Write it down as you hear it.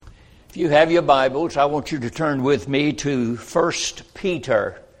If you have your Bibles, I want you to turn with me to 1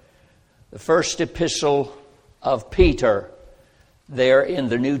 Peter, the first epistle of Peter, there in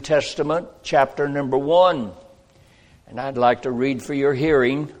the New Testament, chapter number 1. And I'd like to read for your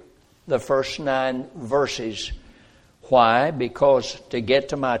hearing the first 9 verses. Why? Because to get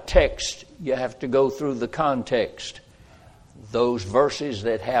to my text, you have to go through the context. Those verses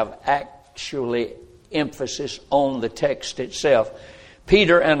that have actually emphasis on the text itself.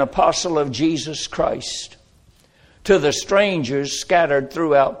 Peter, an apostle of Jesus Christ, to the strangers scattered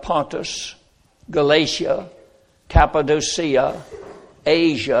throughout Pontus, Galatia, Cappadocia,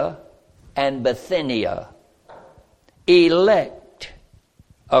 Asia, and Bithynia, elect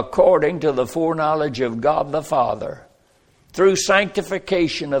according to the foreknowledge of God the Father, through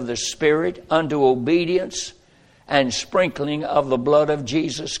sanctification of the Spirit unto obedience and sprinkling of the blood of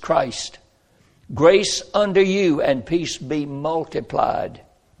Jesus Christ. Grace unto you and peace be multiplied.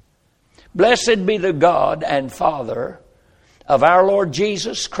 Blessed be the God and Father of our Lord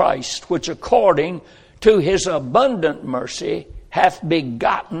Jesus Christ, which according to his abundant mercy hath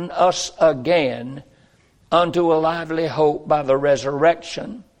begotten us again unto a lively hope by the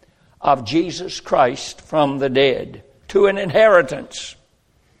resurrection of Jesus Christ from the dead, to an inheritance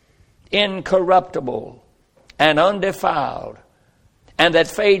incorruptible and undefiled, and that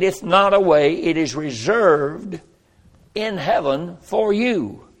fadeth not away. It is reserved in heaven for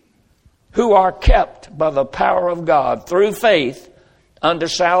you, who are kept by the power of God through faith unto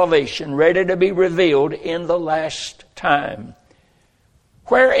salvation, ready to be revealed in the last time,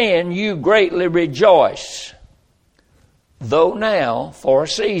 wherein you greatly rejoice, though now for a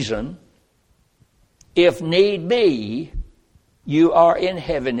season, if need be, you are in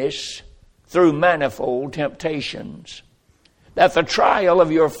heaviness through manifold temptations, that the trial of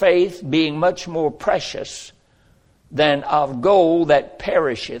your faith, being much more precious than of gold that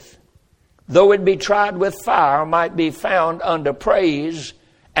perisheth, though it be tried with fire, might be found unto praise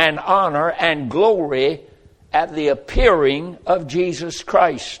and honor and glory at the appearing of Jesus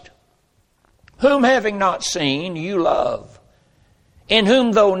Christ, whom having not seen, you love, in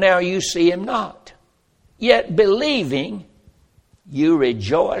whom though now you see him not, yet believing, you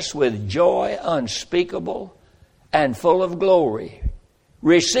rejoice with joy unspeakable and full of glory,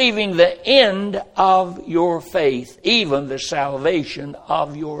 receiving the end of your faith, even the salvation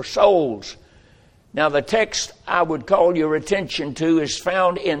of your souls. Now the text I would call your attention to is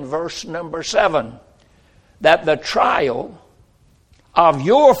found in verse number 7, that the trial of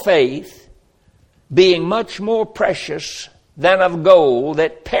your faith, being much more precious than of gold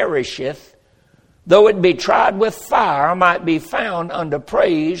that perisheth, though it be tried with fire, might be found unto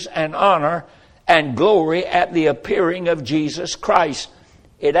praise and honor and glory at the appearing of Jesus Christ.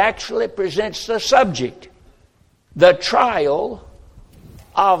 It actually presents the subject, the trial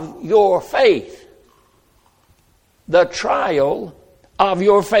of your faith. The trial of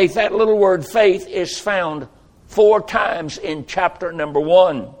your faith. That little word faith is found 4 times in chapter number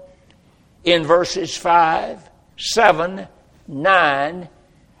 1. In verses 5, 7, 9,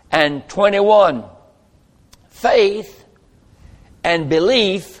 and 21. Faith and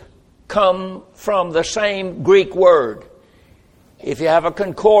belief come from the same Greek word. If you have a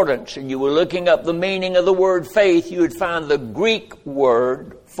concordance and you were looking up the meaning of the word faith, you would find the Greek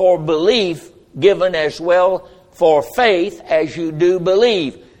word for belief given as well for faith as you do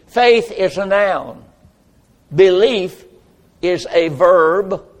believe. Faith is a noun. Belief is a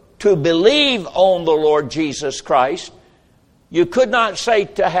verb. To believe on the Lord Jesus Christ. You could not say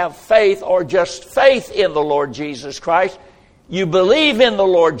to have faith or just faith in the Lord Jesus Christ. You believe in the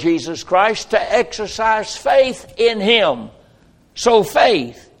Lord Jesus Christ to exercise faith in him. So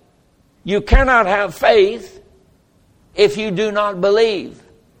faith. You cannot have faith if you do not believe.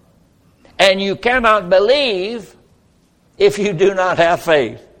 And you cannot believe if you do not have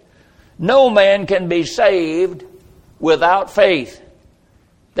faith. No man can be saved without faith.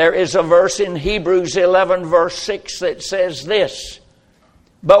 There is a verse in Hebrews 11 verse 6 that says this,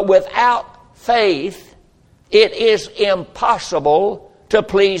 but without faith it is impossible to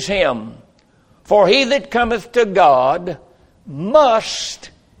please him. For he that cometh to God must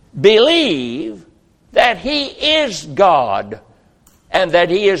believe that he is God, and that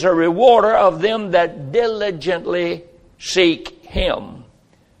he is a rewarder of them that diligently seek him.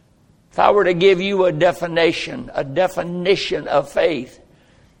 If I were to give you a definition of faith,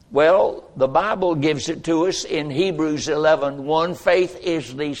 well, the Bible gives it to us in Hebrews 11:1. Faith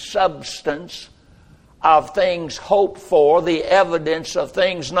is the substance of things hoped for, the evidence of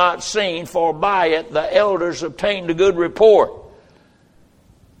things not seen, for by it the elders obtained a good report.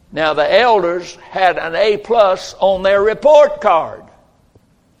 Now the elders had an A+ on their report card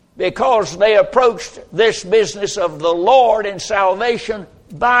because they approached this business of the Lord and salvation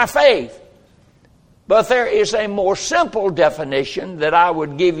by faith. But there is a more simple definition that I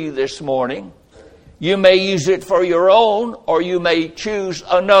would give you this morning. You may use it for your own, or you may choose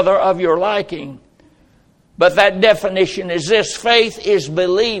another of your liking. But that definition is this: faith is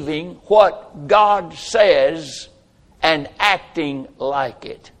believing what God says and acting like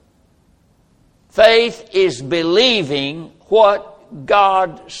it. Faith is believing what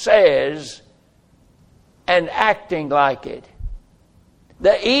God says and acting like it.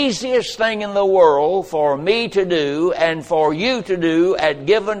 The easiest thing in the world for me to do and for you to do at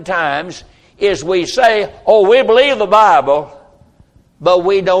given times is we say, oh, we believe the Bible, but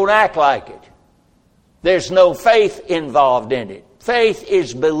we don't act like it. There's no faith involved in it. Faith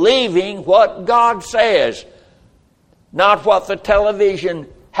is believing what God says, not what the television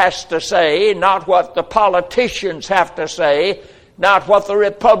has to say, not what the politicians have to say, not what the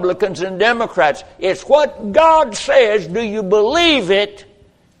Republicans and Democrats. It's what God says. Do you believe it?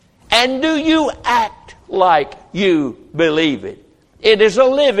 And do you act like you believe it? It is a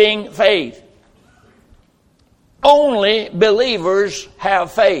living faith. Only believers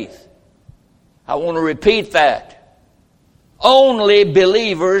have faith. I want to repeat that. Only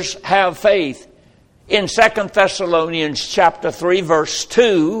believers have faith. In 2 Thessalonians chapter 3, verse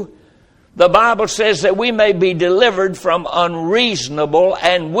 2, the Bible says that we may be delivered from unreasonable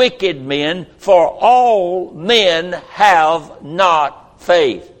and wicked men, for all men have not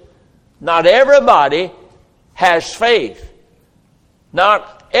faith. Not everybody has faith.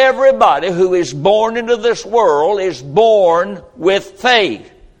 Not everybody who is born into this world is born with faith.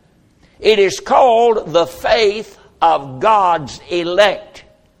 It is called the faith of God's elect.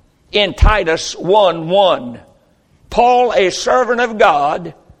 In Titus 1:1, Paul, a servant of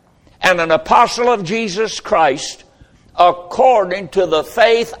God and an apostle of Jesus Christ, according to the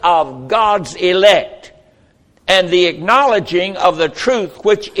faith of God's elect and the acknowledging of the truth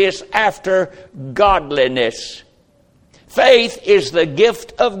which is after godliness. Faith is the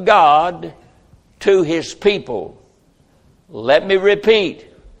gift of God to His people. Let me repeat.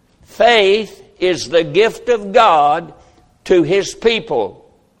 Faith is the gift of God to His people.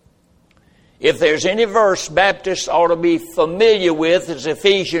 If there's any verse Baptists ought to be familiar with, it's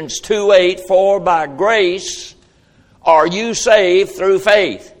Ephesians 2:8, for by grace are you saved through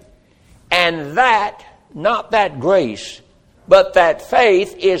faith. And that, not that grace, but that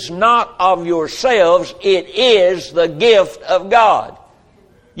faith is not of yourselves, it is the gift of God.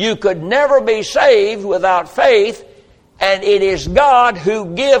 You could never be saved without faith, and it is God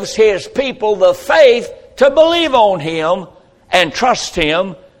who gives His people the faith to believe on Him and trust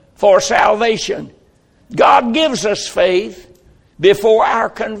Him for salvation. God gives us faith before our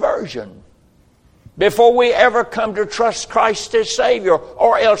conversion, before we ever come to trust Christ as Savior,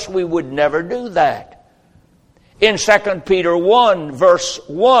 or else we would never do that. In 2 Peter 1, verse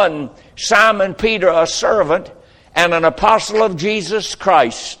 1, Simon Peter, a servant and an apostle of Jesus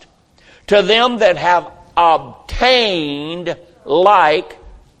Christ, to them that have obtained like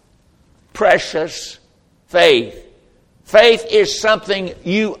precious faith. Faith is something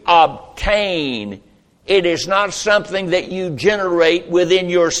you obtain. It is not something that you generate within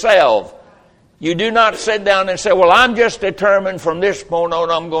yourself. You do not sit down and say, well, I'm just determined from this point on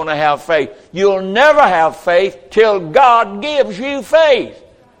I'm going to have faith. You'll never have faith till God gives you faith.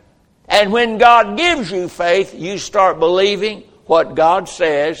 And when God gives you faith, you start believing what God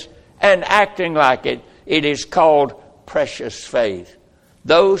says and acting like it. It is called precious faith.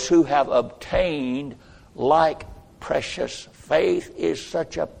 Those who have obtained like precious faith is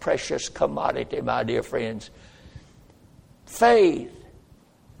such a precious commodity, my dear friends. Faith,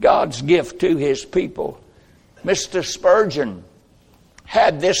 God's gift to His people. Mr. Spurgeon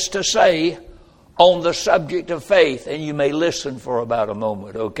had this to say on the subject of faith, and you may listen for about a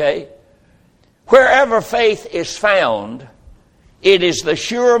moment, okay? Wherever faith is found, it is the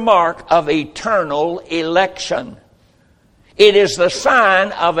sure mark of eternal election. It is the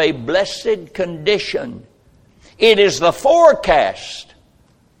sign of a blessed condition. It is the forecast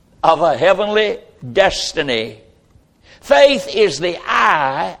of a heavenly destiny. Faith is the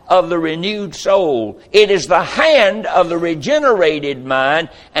eye of the renewed soul. It is the hand of the regenerated mind,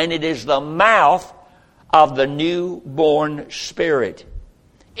 and it is the mouth of the newborn spirit.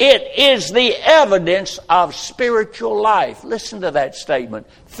 It is the evidence of spiritual life. Listen to that statement.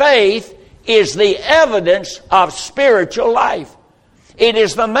 Faith is the evidence of spiritual life. It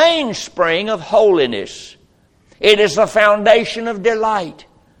is the mainspring of holiness. It is the foundation of delight.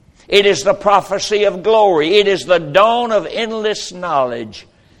 It is the prophecy of glory. It is the dawn of endless knowledge.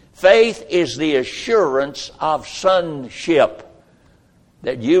 Faith is the assurance of sonship.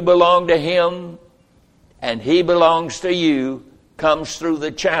 that you belong to Him and He belongs to you comes through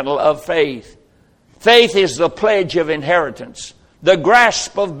the channel of faith. Faith is the pledge of inheritance, the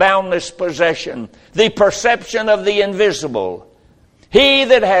grasp of boundless possession, the perception of the invisible. He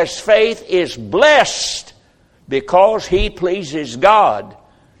that has faith is blessed because he pleases God.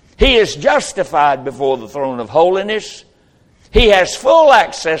 He is justified before the throne of holiness. He has full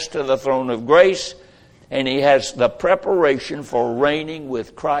access to the throne of grace, and he has the preparation for reigning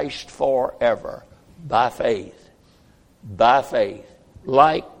with Christ forever by faith. By faith.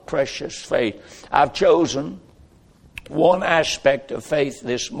 Like precious faith. I've chosen one aspect of faith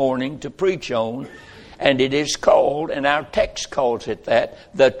this morning to preach on, and it is called, and our text calls it that,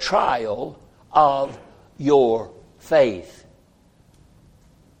 the trial of your faith.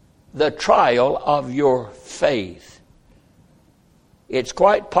 The trial of your faith. It's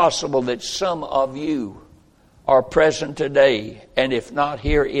quite possible that some of you are present today, and if not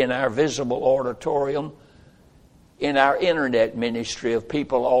here in our visible auditorium, in our internet ministry of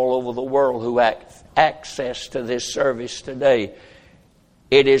people all over the world who have access to this service today,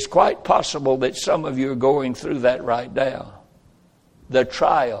 it is quite possible that some of you are going through that right now. The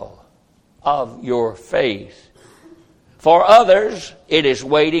trial of your faith. For others, it is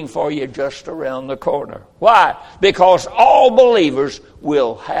waiting for you just around the corner. Why? Because all believers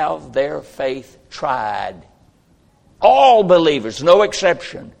will have their faith tried. All believers, no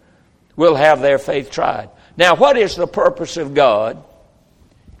exception, will have their faith tried. Now, what is the purpose of God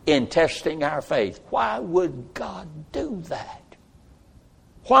in testing our faith? Why would God do that?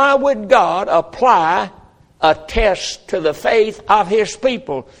 Why would God apply a test to the faith of His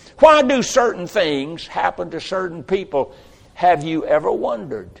people? Why do certain things happen to certain people? Have you ever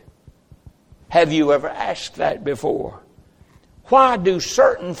wondered? Have you ever asked that before? Why do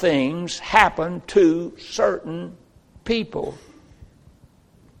certain things happen to certain people?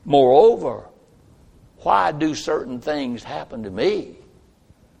 Moreover, why do certain things happen to me?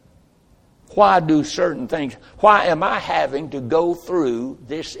 Why do certain things? Why am I having to go through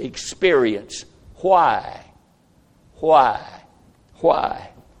this experience? Why? Why? Why?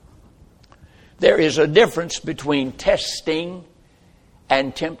 There is a difference between testing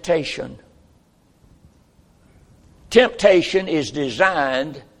and temptation. Temptation is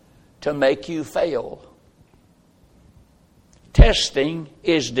designed to make you fail. Testing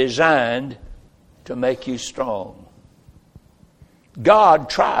is designed to make you strong. God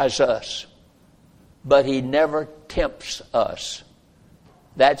tries us, but He never tempts us.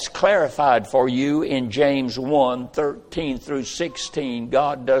 That's clarified for you in James 1:13 through 16.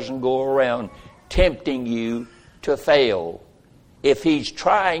 God doesn't go around tempting you to fail. If He's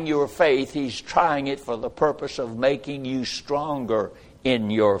trying your faith, He's trying it for the purpose of making you stronger in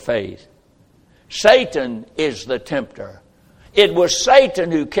your faith. Satan is the tempter. It was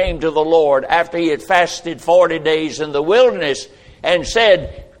Satan who came to the Lord after He had fasted 40 days in the wilderness and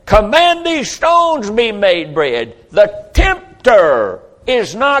said, "Command these stones be made bread." The tempter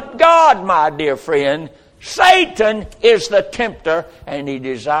is not God, my dear friend. Satan is the tempter, and he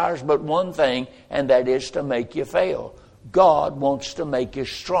desires but one thing, and that is to make you fail. God wants to make you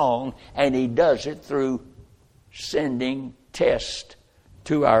strong, and He does it through sending tests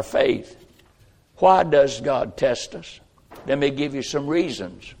to our faith. Why does God test us? Let me give you some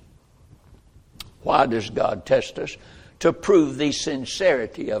reasons. Why does God test us? To prove the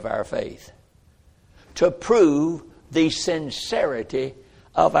sincerity of our faith. To prove the sincerity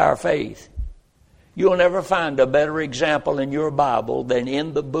of our faith. You'll never find a better example in your Bible than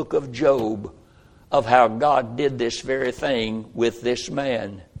in the book of Job of how God did this very thing with this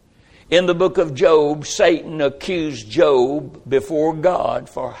man. In the book of Job, Satan accused Job before God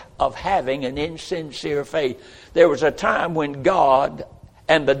of having an insincere faith. There was a time when God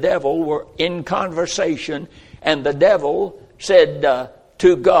and the devil were in conversation, and the devil said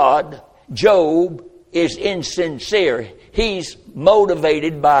to God, "Job is insincere. He's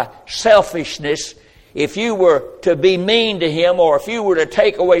motivated by selfishness. If you were to be mean to him, or if you were to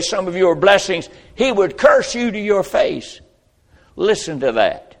take away some of your blessings, he would curse you to your face." Listen to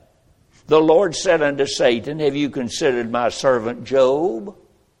that. The Lord said unto Satan, "Have you considered my servant Job?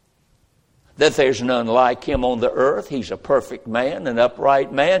 That there's none like him on the earth. He's a perfect man, an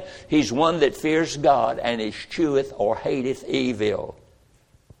upright man. He's one that fears God and escheweth or hateth evil."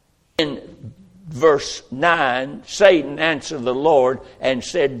 In verse 9, Satan answered the Lord and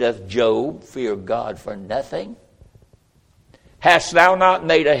said, "Doth Job fear God for nothing? Hast thou not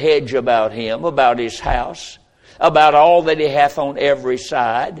made a hedge about him, about his house, about all that he hath on every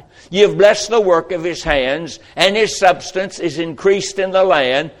side? You've blessed the work of his hands, and his substance is increased in the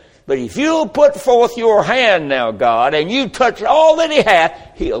land. But if you'll put forth your hand now, God, and you touch all that he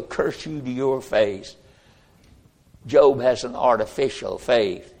hath, he'll curse you to your face. Job has an artificial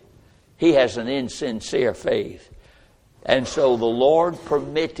faith. He has an insincere faith. And so the Lord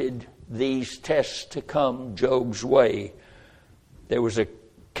permitted these tests to come Job's way. There was a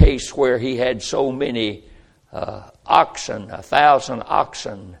case where he had so many oxen, 1,000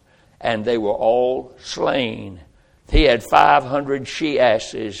 oxen, and they were all slain. He had 500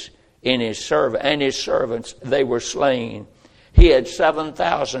 she-asses in his servants, they were slain. He had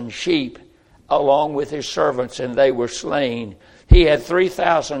 7,000 sheep along with his servants, and they were slain. He had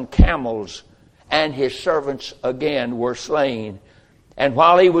 3,000 camels, and his servants again were slain. And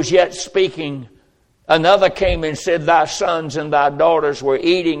while he was yet speaking, another came and said, Thy sons and thy daughters were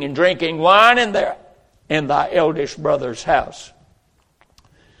eating and drinking wine in thy eldest brother's house.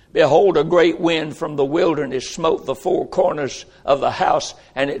 Behold, a great wind from the wilderness smote the four corners of the house,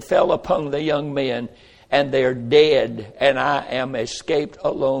 and it fell upon the young men, and they're dead, and I am escaped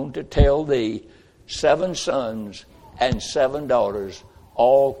alone to tell thee. 7 sons and 7 daughters,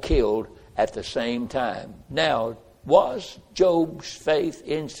 all killed at the same time. Now, was Job's faith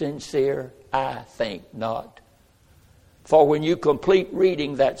insincere? I think not. For when you complete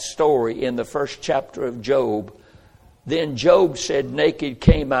reading that story in the first chapter of Job, then Job said, Naked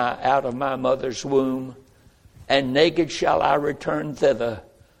came I out of my mother's womb, and naked shall I return thither.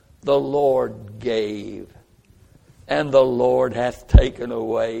 The Lord gave, and the Lord hath taken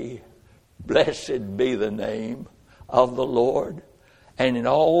away. Blessed be the name of the Lord. And in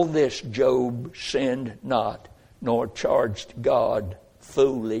all this Job sinned not, nor charged God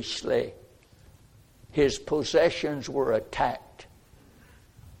foolishly. His possessions were attacked,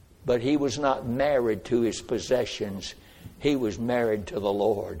 but he was not married to his possessions. He was married to the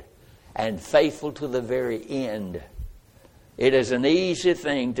Lord, and faithful to the very end. It is an easy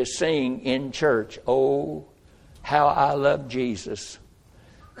thing to sing in church, oh, how I love Jesus.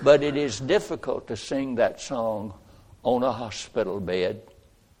 But it is difficult to sing that song on a hospital bed.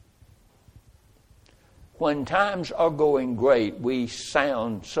 When times are going great, we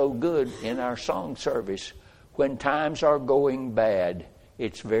sound so good in our song service. When times are going bad,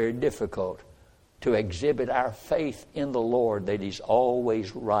 it's very difficult to exhibit our faith in the Lord that He's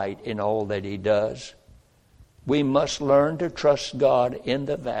always right in all that He does. We must learn to trust God in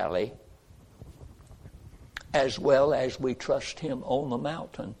the valley as well as we trust Him on the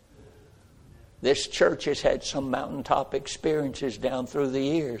mountain. This church has had some mountaintop experiences down through the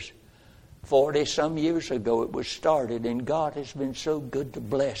years. 40-some years ago it was started, and God has been so good to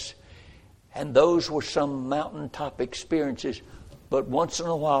bless. And those were some mountaintop experiences. But once in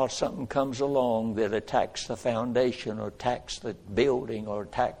a while something comes along that attacks the foundation or attacks the building or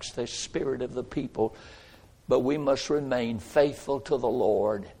attacks the spirit of the people. But we must remain faithful to the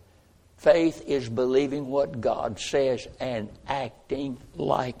Lord. Faith is believing what God says and acting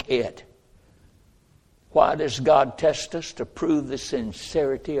like it. Why does God test us? To prove the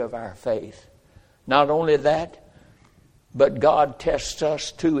sincerity of our faith. Not only that, but God tests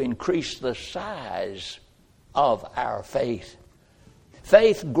us to increase the size of our faith.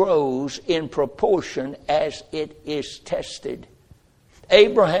 Faith grows in proportion as it is tested.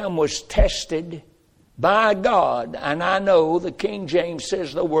 Abraham was tested by God, and I know the King James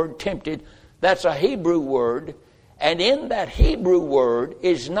says the word tempted. That's a Hebrew word, and in that Hebrew word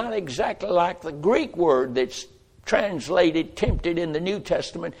is not exactly like the Greek word that's translated tempted in the New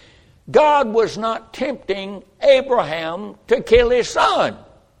Testament. God was not tempting Abraham to kill his son.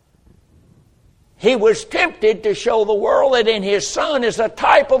 He was tempted to show the world that in his son is a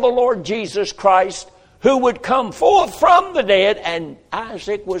type of the Lord Jesus Christ who would come forth from the dead, and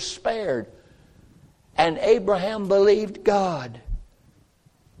Isaac was spared. And Abraham believed God.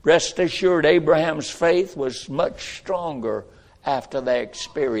 Rest assured, Abraham's faith was much stronger after that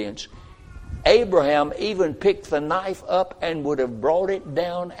experience. Abraham even picked the knife up and would have brought it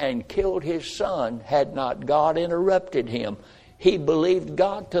down and killed his son had not God interrupted him. He believed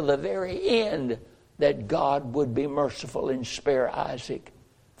God to the very end that God would be merciful and spare Isaac.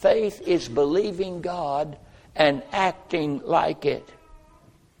 Faith is believing God and acting like it.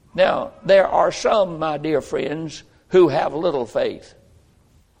 Now, there are some, my dear friends, who have little faith.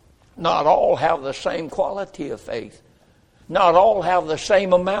 Not all have the same quality of faith. Not all have the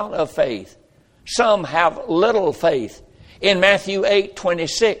same amount of faith. Some have little faith. In Matthew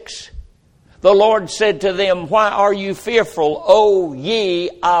 8:26, the Lord said to them, Why are you fearful, O ye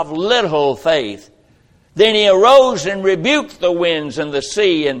of little faith? Then He arose and rebuked the winds and the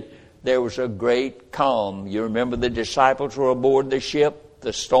sea, and there was a great calm. You remember the disciples were aboard the ship.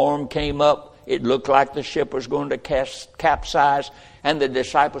 The storm came up, It looked like the ship was going to capsize. And the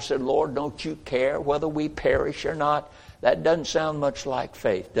disciples said, Lord, don't you care whether we perish or not? That doesn't sound much like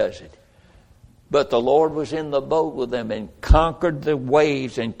faith, does it? But the Lord was in the boat with them and conquered the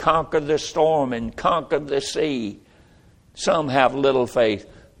waves and conquered the storm and conquered the sea. Some have little faith,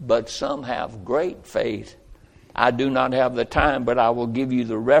 but some have great faith. I do not have the time, but I will give you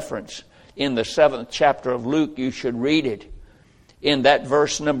the reference. In the 7th chapter of Luke, you should read it. In that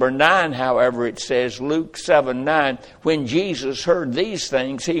verse number 9, however, it says, Luke 7:9, when Jesus heard these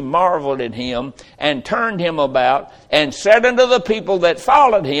things, he marveled at him and turned him about and said unto the people that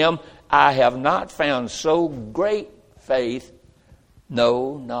followed him, I have not found so great faith,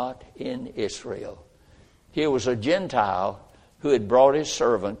 no, not in Israel. Here was a Gentile who had brought his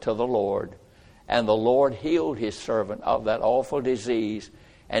servant to the Lord, and the Lord healed his servant of that awful disease,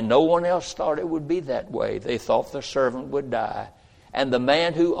 and no one else thought it would be that way. They thought the servant would die. And the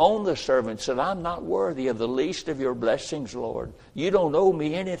man who owned the servant said, I'm not worthy of the least of your blessings, Lord. You don't owe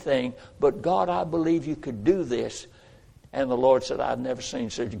me anything, but God, I believe you could do this. And the Lord said, I've never seen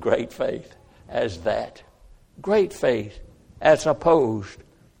such great faith as that. Great faith as opposed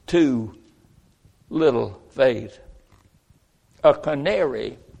to little faith. A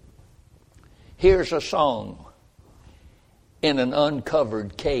canary hears a song in an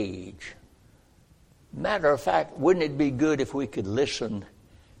uncovered cage. Matter of fact, wouldn't it be good if we could listen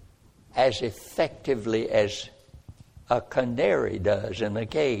as effectively as a canary does in a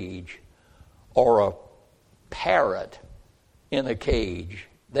cage, or a parrot in a cage?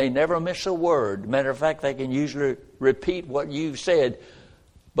 They never miss a word. Matter of fact, they can usually repeat what you've said.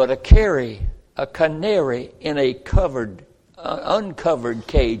 But a canary in a uncovered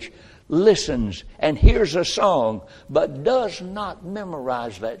cage listens and hears a song, but does not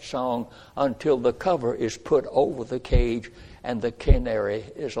memorize that song until the cover is put over the cage and the canary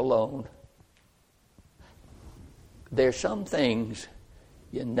is alone. There's some things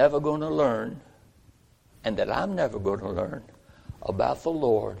you're never going to learn, and that I'm never going to learn about the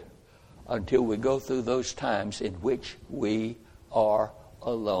Lord until we go through those times in which we are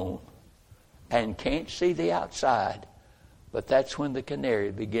alone and can't see the outside. But that's when the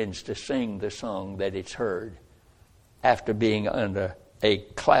canary begins to sing the song that it's heard after being under a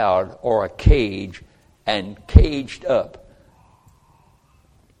cloud or a cage and caged up.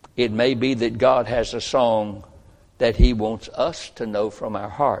 It may be that God has a song that he wants us to know from our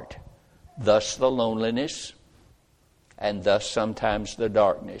heart. Thus the loneliness, and thus sometimes the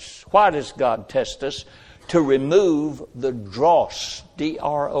darkness. Why does God test us? To remove the dross,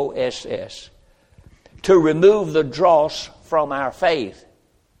 D-R-O-S-S. To remove the dross from our faith.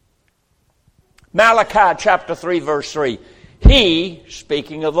 Malachi chapter 3 verse 3. He,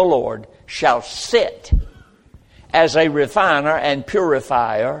 speaking of the Lord, shall sit as a refiner and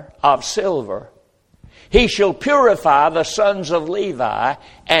purifier of silver. He shall purify the sons of Levi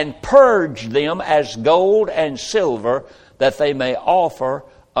and purge them as gold and silver, that they may offer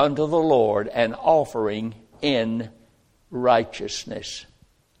unto the Lord an offering in righteousness.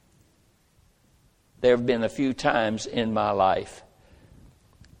 There have been a few times in my life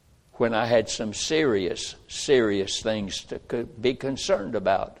when I had some serious things to be concerned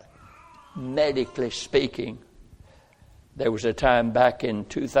about, medically speaking. There was a time back in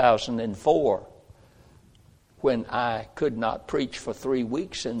 2004 when I could not preach for 3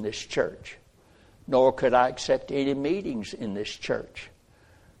 weeks in this church, nor could I accept any meetings in this church,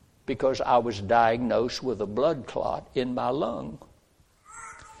 because I was diagnosed with a blood clot in my lung.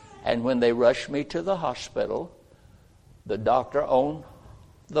 And when they rushed me to the hospital, the doctor on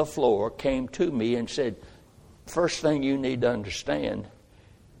the floor came to me and said, first thing you need to understand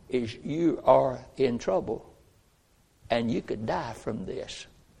is you are in trouble and you could die from this.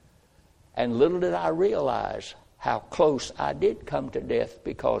 And little did I realize how close I did come to death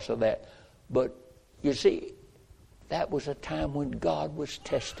because of that. But you see, that was a time when God was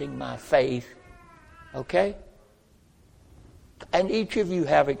testing my faith. Okay? And each of you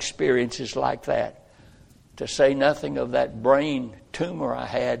have experiences like that. To say nothing of that brain tumor I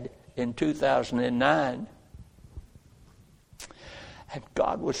had in 2009. And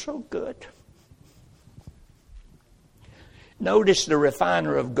God was so good. Notice the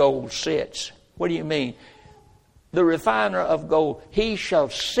refiner of gold sits. What do you mean? The refiner of gold, he shall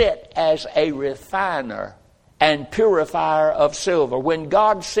sit as a refiner and purifier of silver. When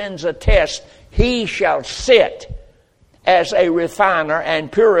God sends a test, he shall sit as a refiner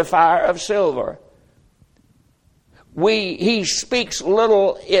and purifier of silver. He speaks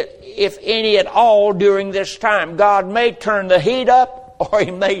little, if any at all, during this time. God may turn the heat up or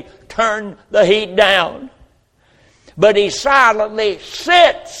he may turn the heat down. But he silently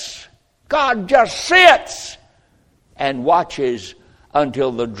sits God just sits and watches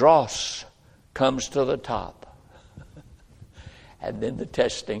until the dross comes to the top. And then the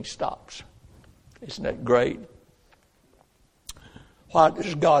testing stops. Isn't that great? Why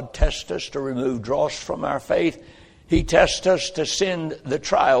does God test us? To remove dross from our faith. He tests us to send the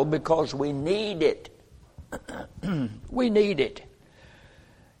trial because we need it. We need it.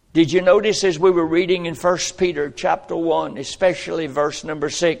 Did you notice as we were reading in 1 Peter chapter 1, especially verse number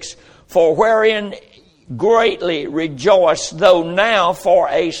 6, for wherein greatly rejoice, though now for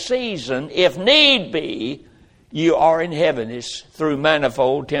a season, if need be, you are in heaviness through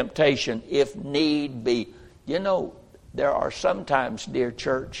manifold temptation, if need be. You know, there are sometimes, dear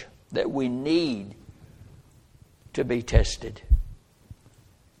church, that we need to be tested.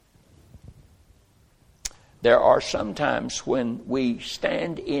 There are some times when we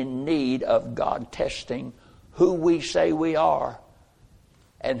stand in need of God testing who we say we are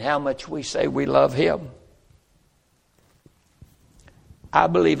and how much we say we love Him. I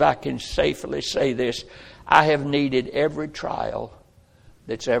believe I can safely say this. I have needed every trial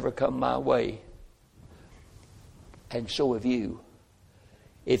that's ever come my way. And so have you.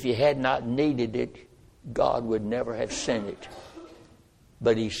 If you had not needed it, God would never have sent it.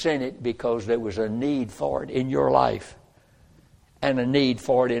 But He sent it because there was a need for it in your life and a need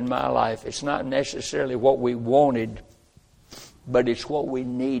for it in my life. It's not necessarily what we wanted, but it's what we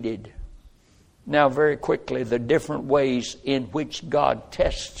needed. Now, very quickly, the different ways in which God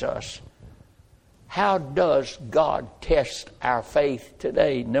tests us. How does God test our faith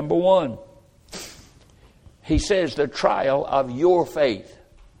today? Number one, He says the trial of your faith,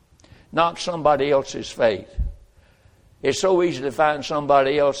 not somebody else's faith. It's so easy to find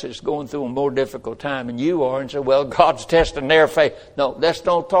somebody else that's going through a more difficult time than you are and say, well, God's testing their faith. No, let's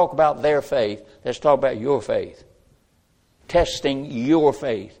don't talk about their faith. Let's talk about your faith. Testing your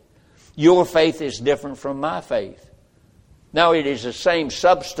faith. Your faith is different from my faith. Now, it is the same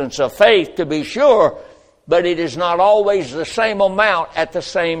substance of faith, to be sure, but it is not always the same amount at the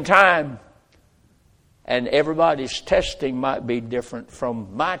same time. And everybody's testing might be different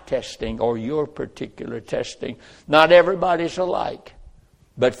from my testing or your particular testing. Not everybody's alike.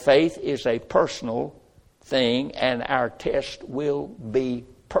 But faith is a personal thing, and our test will be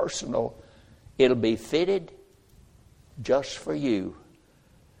personal. It'll be fitted just for you.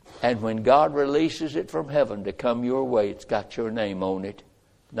 And when God releases it from heaven to come your way, it's got your name on it,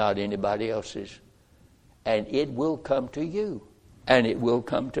 not anybody else's. And it will come to you, and it will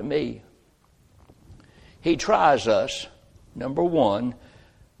come to me. He tries us, number one,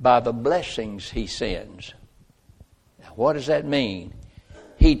 by the blessings He sends. Now, what does that mean?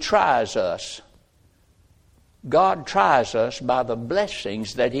 He tries us. God tries us by the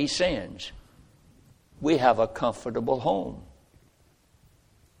blessings that He sends. We have a comfortable home.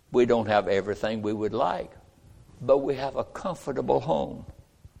 We don't have everything we would like, but we have a comfortable home.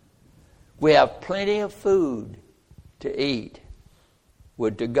 We have plenty of food to eat.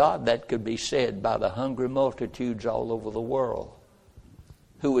 Would to God that could be said by the hungry multitudes all over the world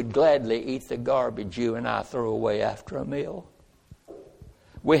who would gladly eat the garbage you and I throw away after a meal.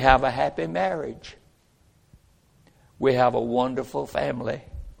 We have a happy marriage. We have a wonderful family.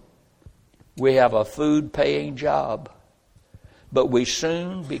 We have a food-paying job. But we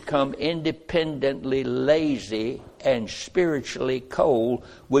soon become independently lazy and spiritually cold.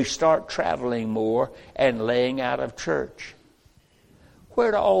 We start traveling more and laying out of church.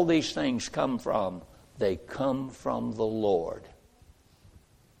 Where do all these things come from? They come from the Lord.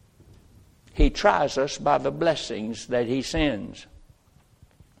 He tries us by the blessings that He sends.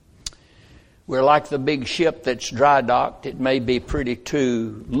 We're like the big ship that's dry docked. It may be pretty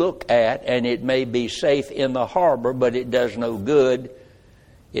to look at, and it may be safe in the harbor, but it does no good.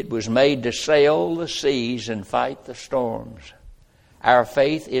 It was made to sail the seas and fight the storms. Our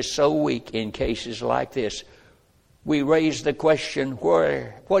faith is so weak in cases like this. We raise the question,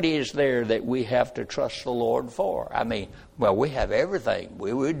 what is there that we have to trust the Lord for? I mean, well, we have everything.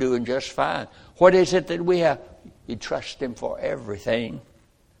 We're doing just fine. What is it that we have? You trust Him for everything.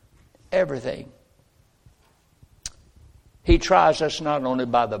 Everything. He tries us not only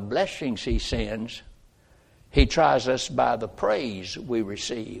by the blessings He sends, He tries us by the praise we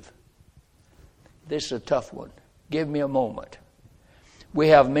receive. This is a tough one. Give me a moment. We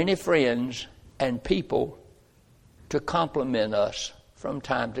have many friends and people to compliment us from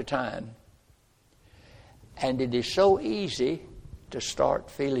time to time. And it is so easy to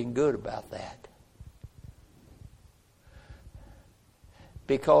start feeling good about that.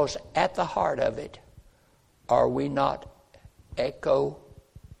 Because at the heart of it, are we not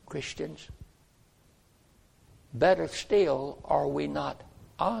eco-Christians? Better still, are we not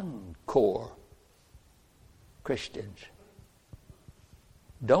encore Christians.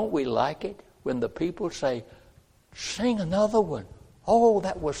 Don't we like it when the people say, sing another one? Oh,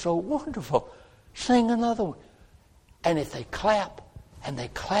 that was so wonderful. Sing another one. And if they clap, and they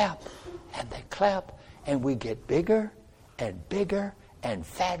clap, and they clap, and we get bigger and bigger and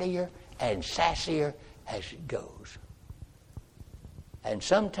fattier and sassier as it goes. And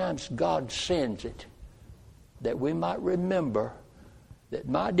sometimes God sends it that we might remember that,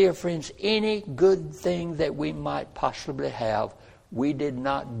 my dear friends, any good thing that we might possibly have, we did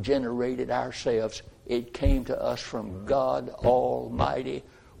not generate it ourselves. It came to us from God Almighty.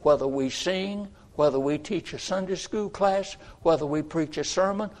 Whether we sing, whether we teach a Sunday school class, whether we preach a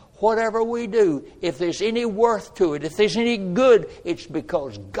sermon, whatever we do, if there's any worth to it, if there's any good, it's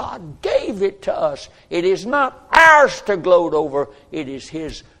because God gave it to us. It is not ours to gloat over. It is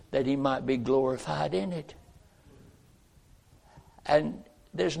His, that He might be glorified in it. And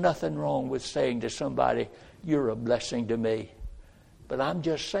there's nothing wrong with saying to somebody, you're a blessing to me. But I'm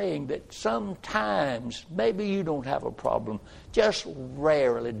just saying that sometimes, maybe you don't have a problem. Just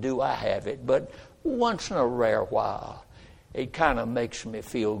rarely do I have it. But once in a rare while, it kind of makes me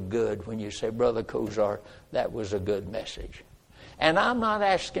feel good when you say, Brother Kozar, that was a good message. And I'm not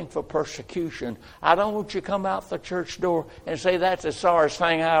asking for persecution. I don't want you to come out the church door and say, that's the sorriest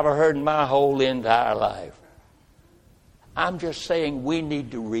thing I ever heard in my whole entire life. I'm just saying we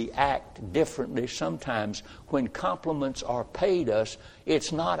need to react differently sometimes when compliments are paid us.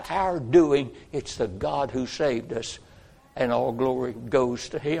 It's not our doing, it's the God who saved us. And all glory goes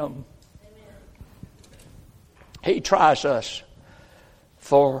to Him. Amen. He tries us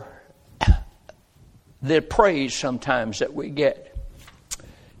for the praise sometimes that we get.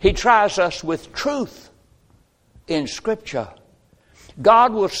 He tries us with truth in Scripture.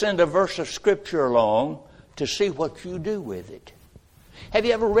 God will send a verse of Scripture along to see what you do with it. Have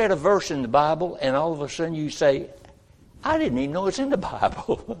you ever read a verse in the Bible and all of a sudden you say, I didn't even know it's in the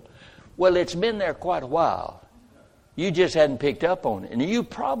Bible. Well, it's been there quite a while. You just hadn't picked up on it. And you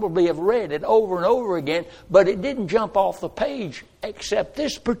probably have read it over and over again, but it didn't jump off the page except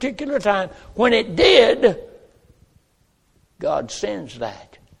this particular time. When it did, God sends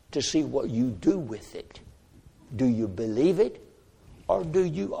that to see what you do with it. Do you believe it or do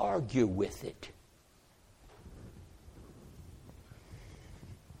you argue with it?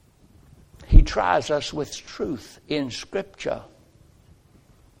 He tries us with truth in Scripture.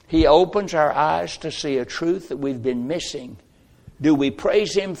 He opens our eyes to see a truth that we've been missing. Do we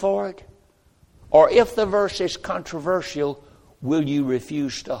praise Him for it? Or if the verse is controversial, will you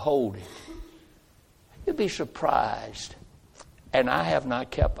refuse to hold it? You'll be surprised. And I have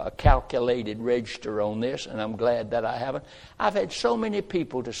not kept a calculated register on this, and I'm glad that I haven't. I've had so many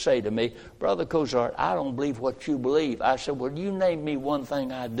people to say to me, Brother Kozar, I don't believe what you believe. I said, well, you name me one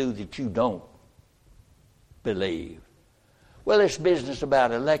thing I do that you don't believe. Well, it's business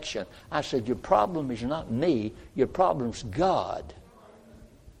about election. I said, your problem is not me. Your problem's God.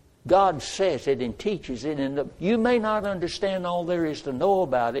 God says it and teaches it. And you may not understand all there is to know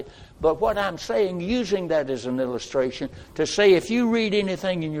about it, but what I'm saying, using that as an illustration, to say if you read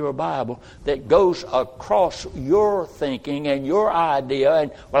anything in your Bible that goes across your thinking and your idea,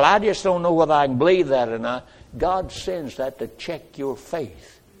 and, well, I just don't know whether I can believe that or not, God sends that to check your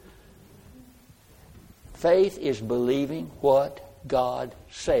faith. Faith is believing what God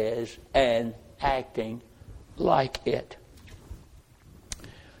says and acting like it.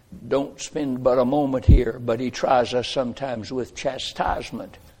 Don't spend but a moment here, but He tries us sometimes with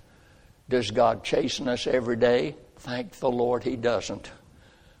chastisement. Does God chasten us every day? Thank the Lord He doesn't.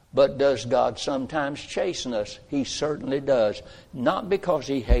 But does God sometimes chasten us? He certainly does. Not because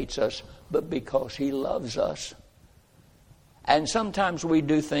He hates us, but because He loves us. And sometimes we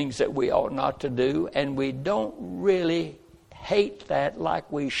do things that we ought not to do, and we don't really hate that like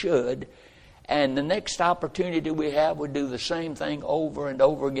we should. And the next opportunity we have, we do the same thing over and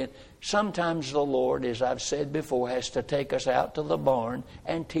over again. Sometimes the Lord, as I've said before, has to take us out to the barn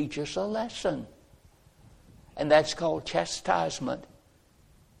and teach us a lesson. And that's called chastisement.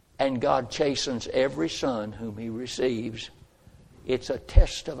 And God chastens every son whom He receives. It's a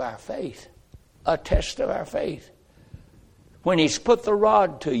test of our faith. A test of our faith. When He's put the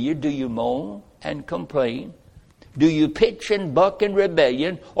rod to you, do you moan and complain? Do you pitch and buck in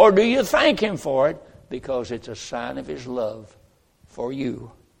rebellion? Or do you thank Him for it? Because it's a sign of His love for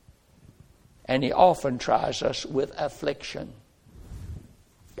you. And He often tries us with affliction.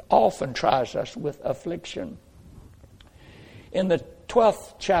 Often tries us with affliction. In the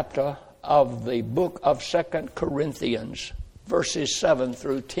 12th chapter of the book of 2 Corinthians, verses 7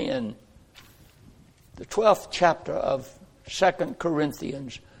 through 10, the 12th chapter of 2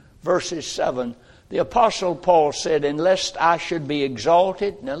 Corinthians, verses 7, the Apostle Paul said, "And lest I should be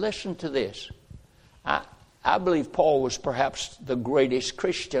exalted." Now listen to this. I believe Paul was perhaps the greatest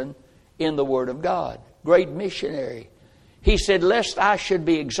Christian in the Word of God. Great missionary. He said, "Lest I should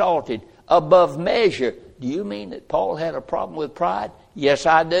be exalted above measure." Do you mean that Paul had a problem with pride? Yes,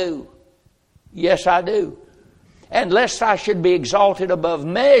 I do. Yes, I do. "And lest I should be exalted above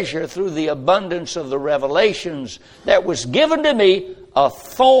measure through the abundance of the revelations that was given to me, a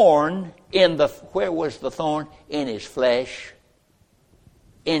thorn in the..." Where was the thorn? In his flesh.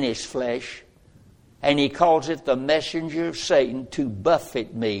 In his flesh. And he calls it the messenger of Satan to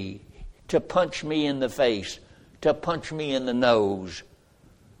buffet me, to punch me in the face, to punch me in the nose,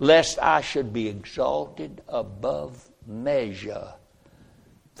 lest I should be exalted above measure.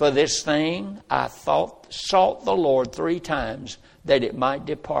 "For this thing I sought the Lord 3 times, that it might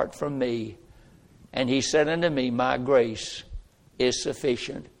depart from me. And he said unto me, My grace is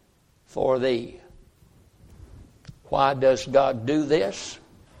sufficient for thee." Why does God do this?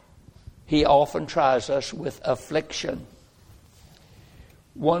 He often tries us with affliction.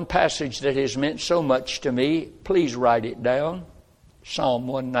 One passage that has meant so much to me, please write it down. Psalm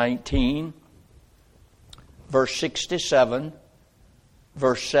 119, verse 67,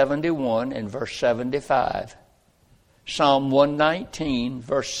 verse 71, and verse 75. Psalm 119,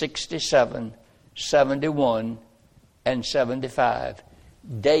 verse 67, 71, and 75.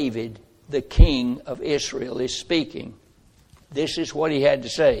 David, the king of Israel, is speaking. This is what he had to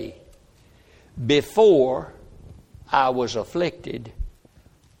say. "Before I was afflicted,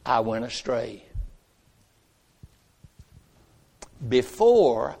 I went astray."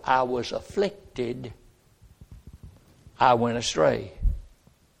 Before I was afflicted, I went astray.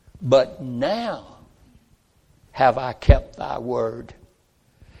 "But now have I kept thy word.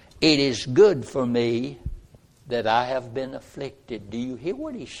 It is good for me that I have been afflicted." Do you hear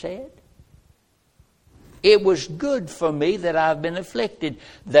what he said? It was good for me that I've been afflicted,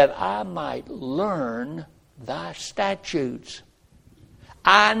 that I might learn thy statutes.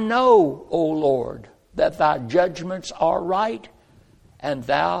 I know, O Lord, that thy judgments are right, and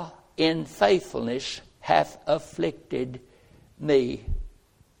thou in faithfulness hath afflicted me.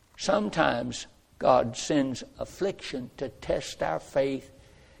 Sometimes God sends affliction to test our faith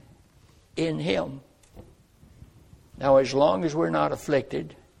in Him. Now, as long as we're not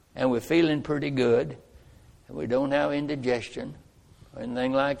afflicted and we're feeling pretty good, and we don't have indigestion or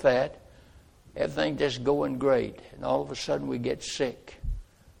anything like that, everything just going great, and all of a sudden we get sick.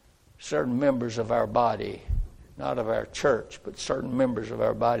 Certain members of our body, not of our church, but certain members of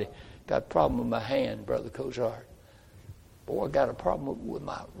our body, got a problem with my hand, Brother Cozart. Boy, I got a problem with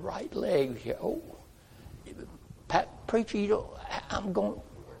my right leg here. Oh, preacher, I'm going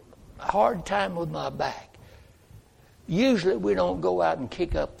a hard time with my back. Usually we don't go out and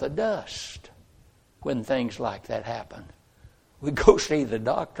kick up the dust when things like that happen. We go see the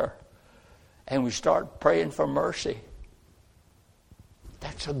doctor and we start praying for mercy.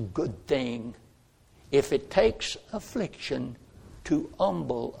 That's a good thing. If it takes affliction to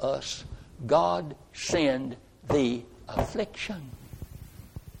humble us, God send the affliction.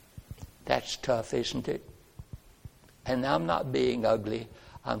 That's tough, isn't it? And I'm not being ugly.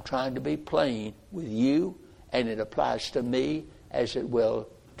 I'm trying to be plain with you, and it applies to me as it will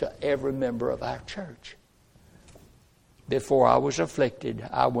to every member of our church. Before I was afflicted,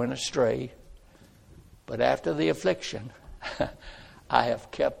 I went astray. But after the affliction, I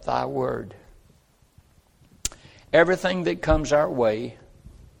have kept thy word. Everything that comes our way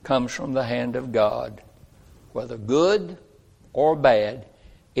comes from the hand of God. Whether good or bad,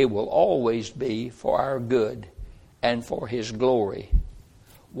 it will always be for our good and for His glory.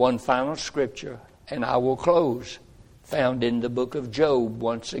 One final scripture, and I will close, found in the book of Job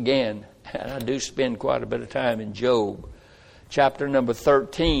once again. And I do spend quite a bit of time in Job. Chapter number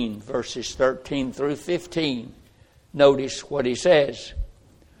 13, verses 13 through 15. Notice what he says.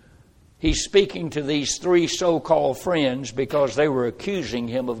 He's speaking to these 3 so-called friends because they were accusing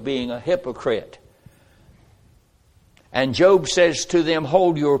him of being a hypocrite. And Job says to them,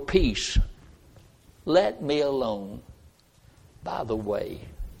 "Hold your peace. Let me alone." By the way,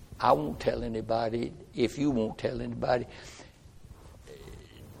 I won't tell anybody if you won't tell anybody.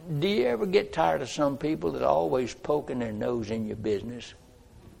 Do you ever get tired of some people that are always poking their nose in your business?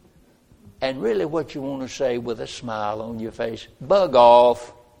 And really what you want to say with a smile on your face, bug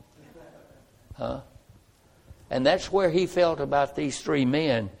off. Huh? And that's where he felt about these 3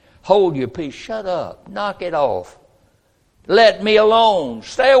 men. Hold your peace. Shut up. Knock it off. Let me alone.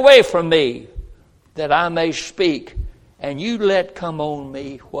 Stay away from me, that I may speak And you let come on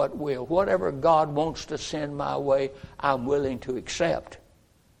me what will. Whatever God wants to send my way, I'm willing to accept.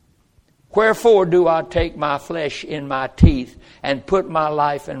 Wherefore do I take my flesh in my teeth and put my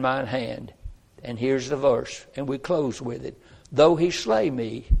life in mine hand? And here's the verse, and we close with it. Though he slay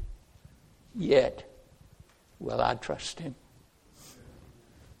me, yet will I trust him.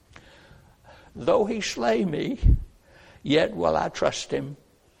 Though he slay me, yet will I trust him,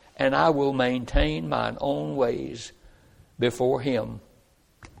 and I will maintain mine own ways before him.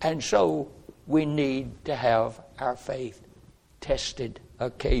 And so we need to have our faith tested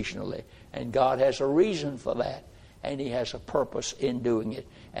occasionally. And God has a reason for that. And he has a purpose in doing it.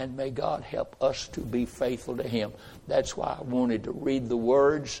 And may God help us to be faithful to him. That's why I wanted to read the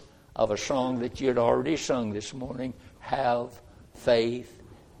words of a song that you had already sung this morning. Have faith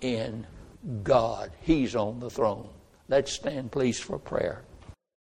in God. He's on the throne. Let's stand, please, for prayer.